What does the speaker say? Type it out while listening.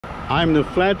I'm the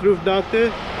Flat Roof Doctor,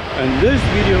 and this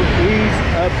video is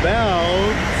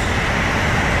about,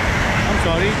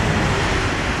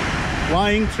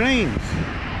 flying trains.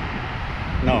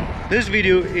 No, this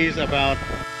video is about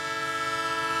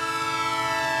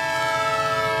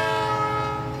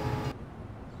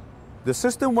the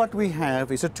system. What we have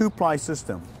is a two-ply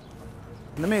system.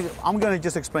 I'm going to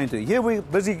just explain to you. Here we're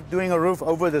busy doing a roof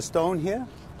over the stone here,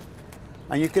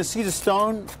 and you can see the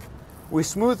stone. We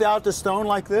smooth out the stone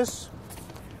like this,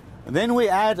 and then we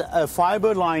add a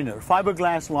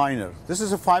fiberglass liner. This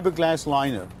is a fiberglass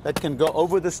liner that can go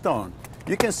over the stone.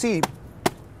 You can see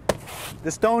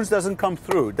the stones doesn't come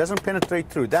through, doesn't penetrate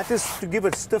through. That is to give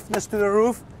it stiffness to the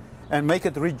roof and make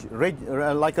it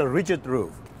like a rigid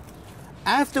roof.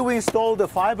 After we install the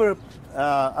fiber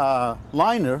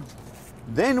liner,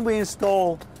 then we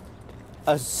install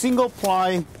a single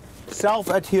ply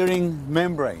self-adhering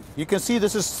membrane. You can see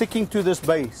this is sticking to this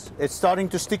base. It's starting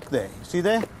to stick there. See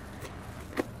there?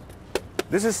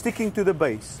 This is sticking to the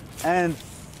base. And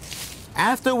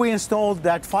after we install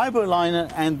that fiber liner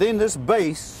and then this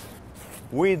base,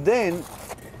 we then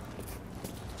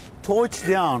torch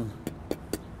down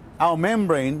our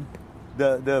membrane,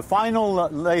 the final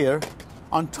layer,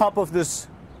 on top of this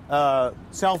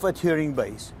self-adhering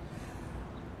base.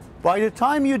 By the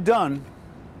time you're done,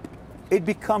 it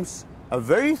becomes a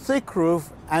very thick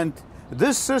roof, and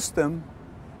this system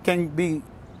can be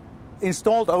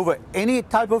installed over any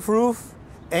type of roof,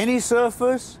 any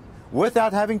surface,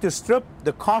 without having to strip,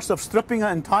 the cost of stripping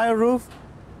an entire roof.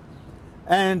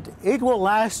 And it will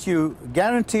last you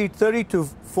guaranteed 30 to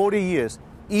 40 years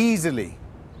easily.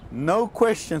 No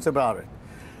questions about it.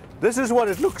 This is what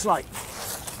it looks like.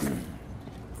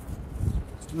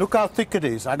 Look how thick it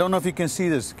is. I don't know if you can see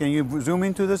this. Can you zoom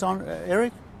into this, on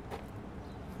Eric?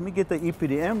 Let me get the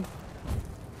EPDM.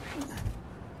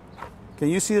 Can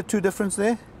you see the two difference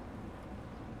there?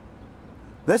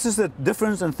 This is the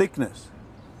difference in thickness.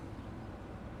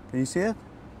 Can you see it?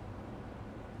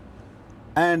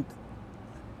 And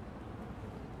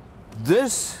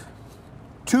this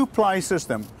two-ply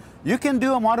system, you can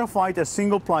do a modified a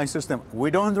single-ply system.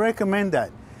 We don't recommend that.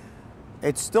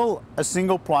 It's still a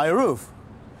single-ply roof.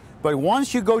 But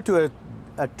once you go to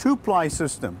a two-ply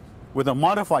system with a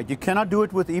modified, you cannot do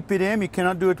it with EPDM, you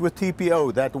cannot do it with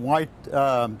TPO, that white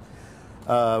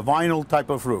vinyl type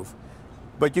of roof.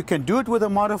 But you can do it with a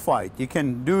modified. You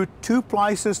can do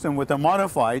two-ply system with a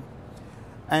modified,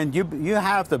 and you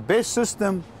have the best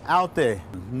system out there.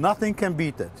 Nothing can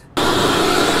beat it.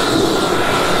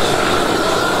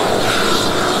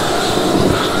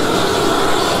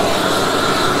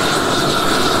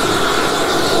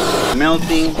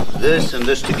 Melting this and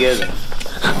this together.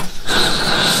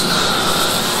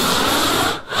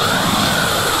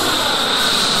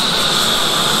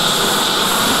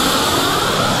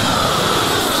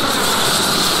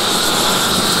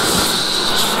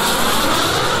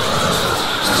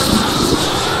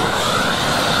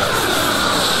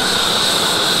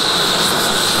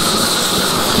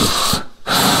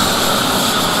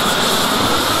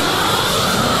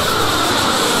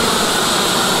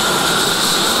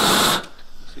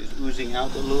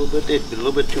 Out a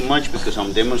little bit too much because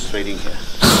I'm demonstrating here.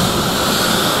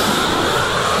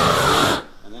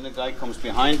 And then the guy comes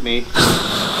behind me,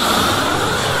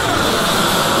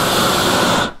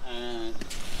 and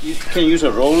you can use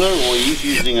a roller or he's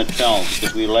using a trowel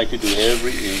because we like to do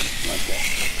every inch like that.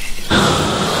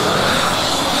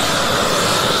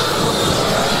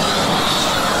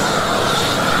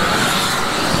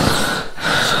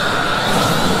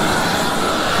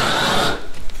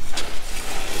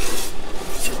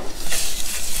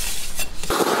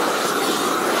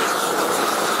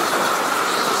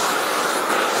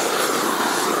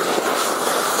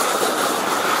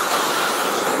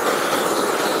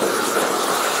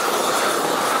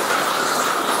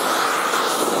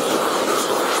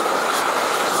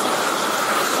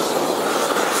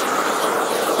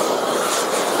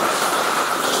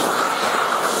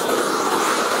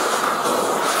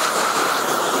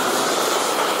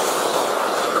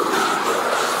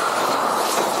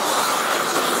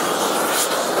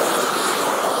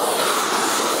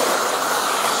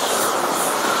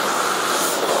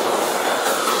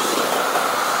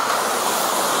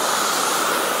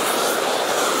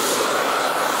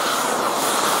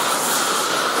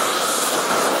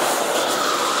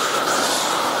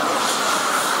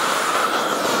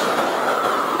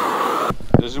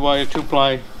 This is what a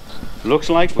two-ply looks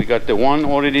like. We got the one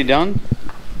already done,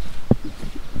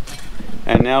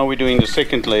 and now we're doing the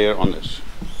second layer on this.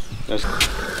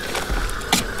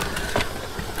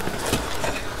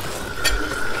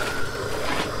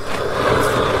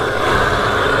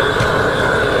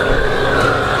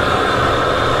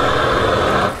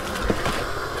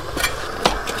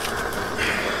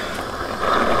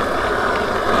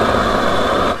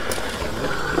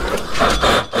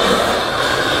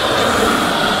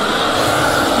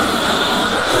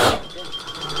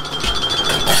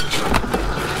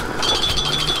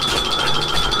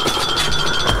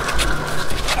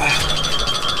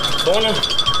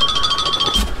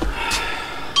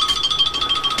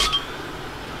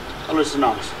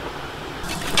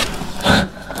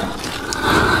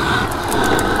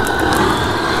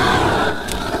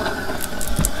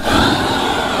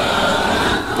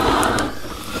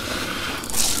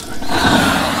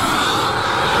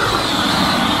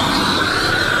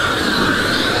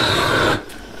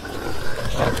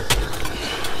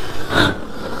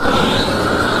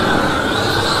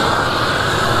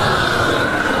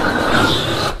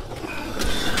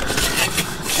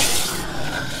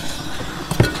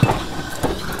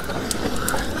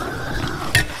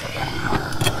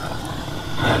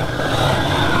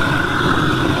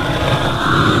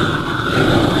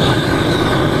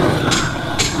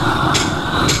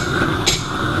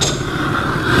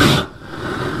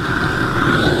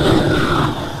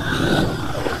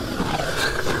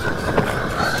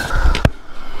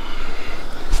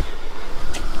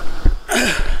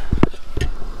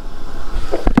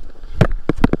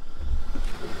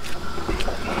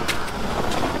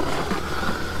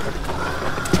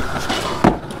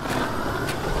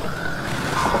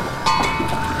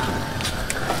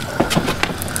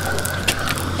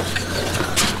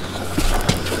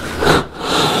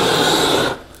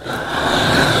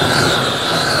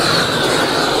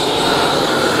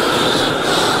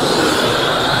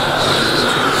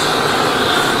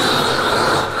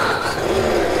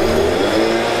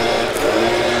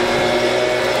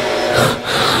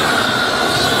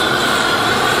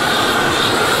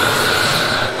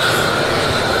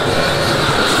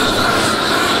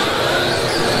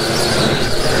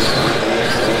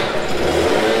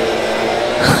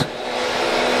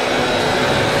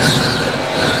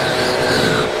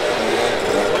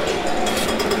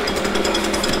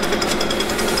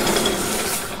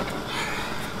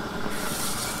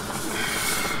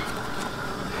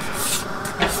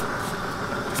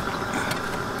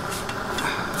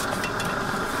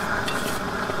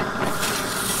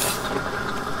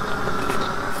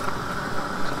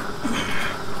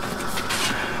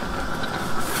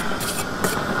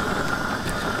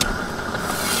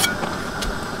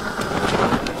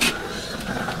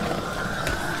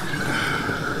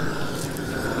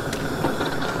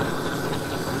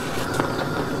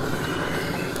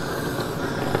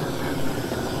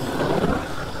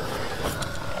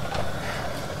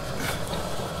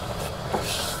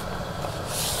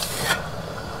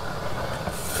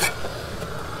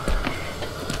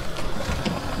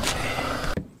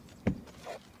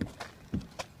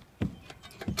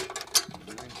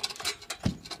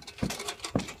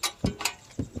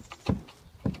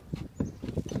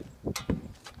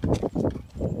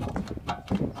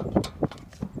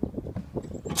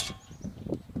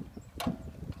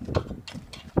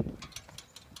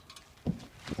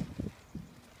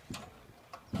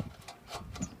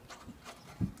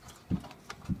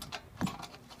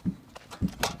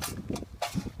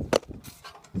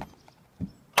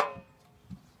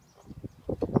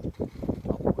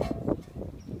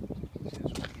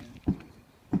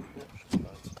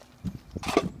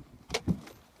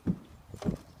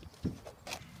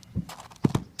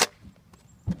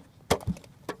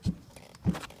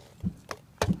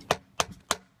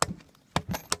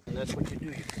 that's what you do.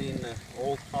 You clean the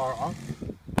old tar off.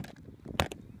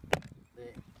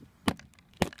 There.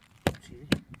 See?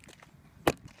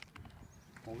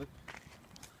 Hold it.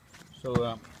 So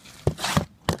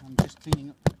I'm just cleaning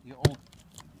up the old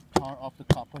tar off the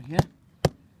copper here,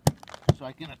 so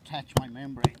I can attach my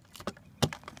membrane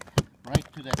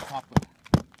right to that copper.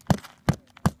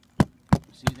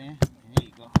 See there? There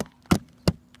you go.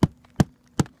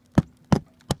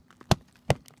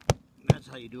 That's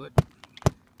how you do it.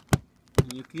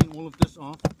 And you clean all of this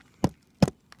off.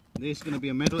 There's going to be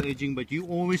a metal edging, but you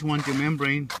always want your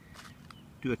membrane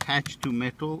to attach to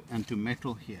metal and to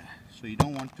metal here. So you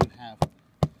don't want to attach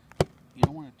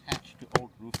to old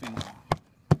roofing wall.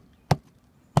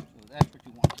 So that's what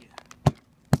you want here.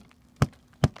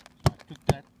 So I took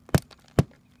that.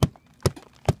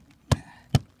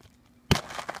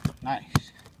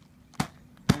 Nice.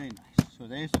 Very nice. So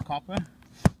there's the copper. I'm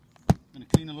going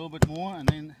to clean a little bit more, and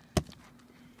then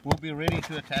we'll be ready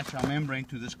to attach our membrane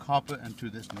to this copper and to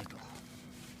this metal.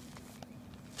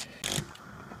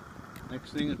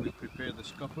 Next thing is we prepare the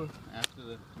scupper after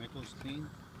the metal is clean.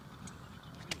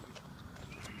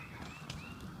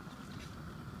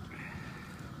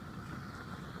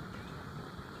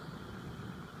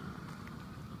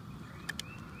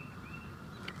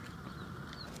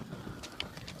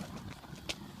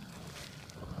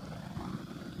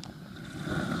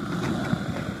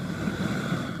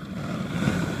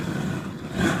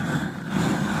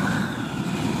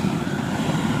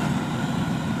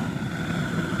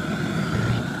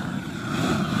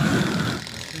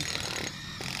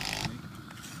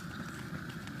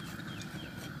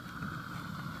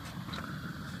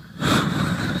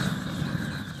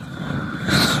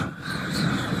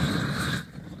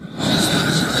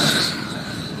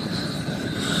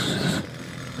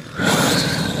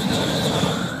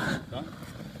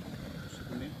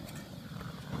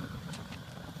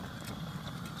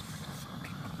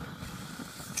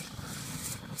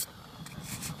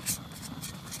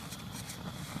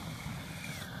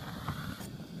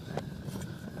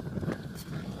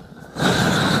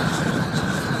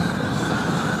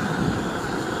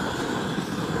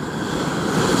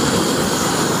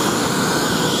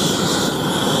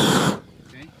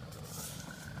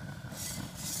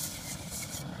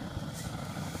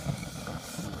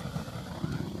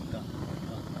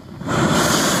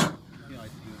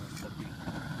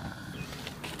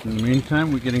 In the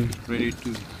meantime, we're getting ready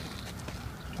to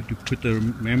put the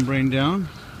membrane down.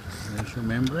 There's your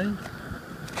membrane.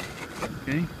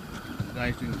 Okay, the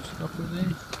guy's doing the scupper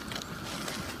there,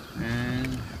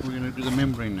 and we're going to do the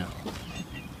membrane now.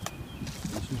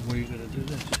 This is where you're going to do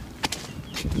this.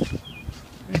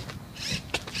 Okay.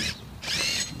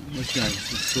 Look guys,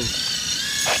 let's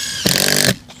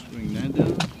swing that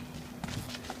down.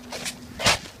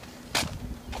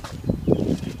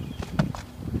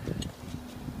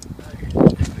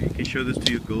 Show this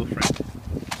to your girlfriend.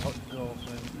 Oh,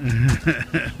 girlfriend.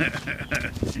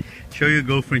 Show your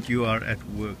girlfriend you are at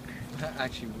work. I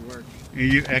actually work.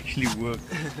 You actually work.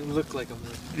 Look like I'm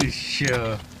working.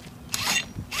 Sure.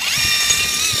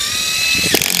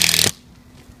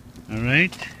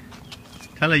 Alright.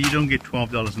 Tell her you don't get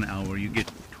 $12 an hour, you get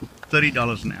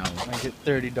 $30 an hour. I get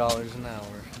 $30 an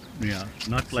hour. Yeah,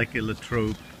 not like a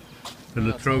Latrobe. The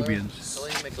Latrobians. She'll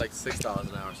only make like $6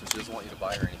 an hour, so she doesn't want you to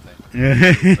buy her anything.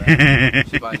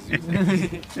 She buys you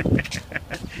things.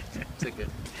 Ticket.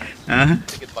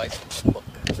 Ticket bicycle. Book.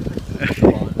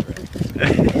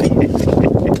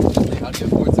 How do you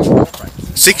afford 6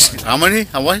 girlfriends? 6? How many?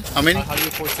 How many? How do you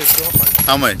afford 6 girlfriends?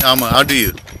 How much? How do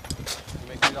you? You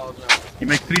make $3 an hour. You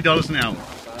make $3 an hour.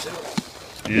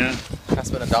 Yeah. I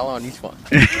spend $1 on each one.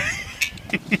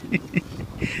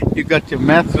 You got your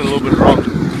math a little bit wrong.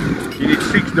 You need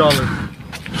 $6. No,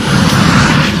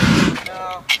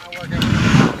 I work every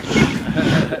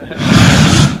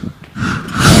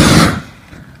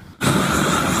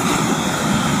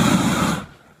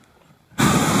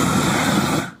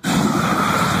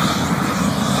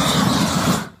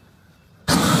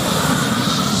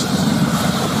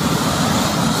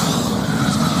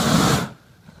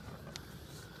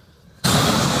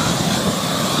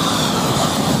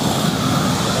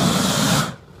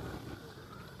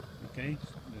Okay,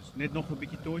 dus net nog een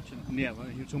beetje toortje. Nee,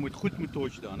 zo moet goed met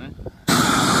toortje dan, hè?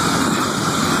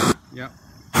 Ja.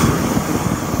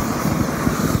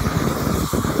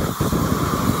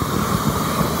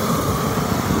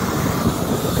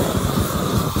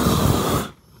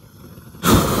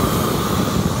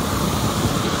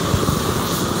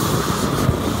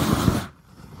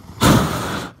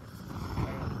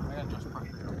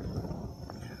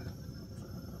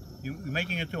 You're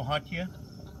making it too hot here?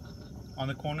 On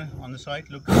the corner, on the side,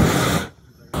 look.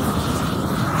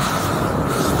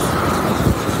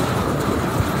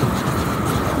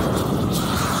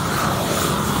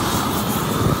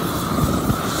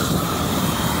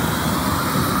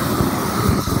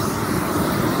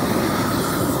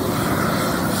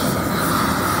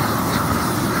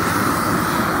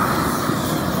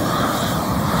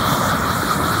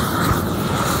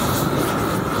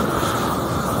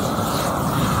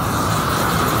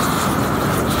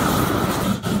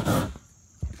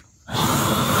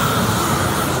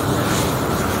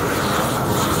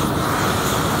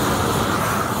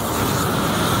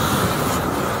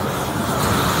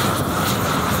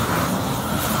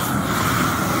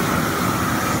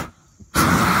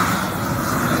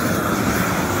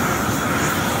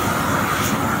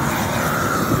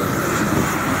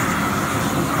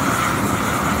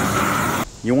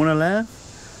 You want to laugh?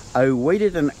 I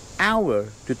waited an hour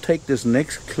to take this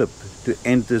next clip to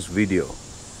end this video.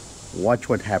 Watch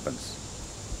what happens.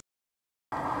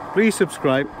 Please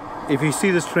subscribe if you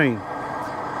see this train.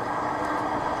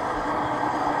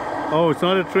 Oh, it's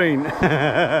not a train.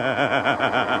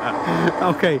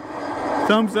 Okay,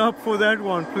 thumbs up for that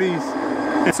one, please.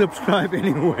 Subscribe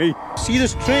anyway. See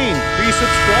this train? Please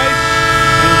subscribe.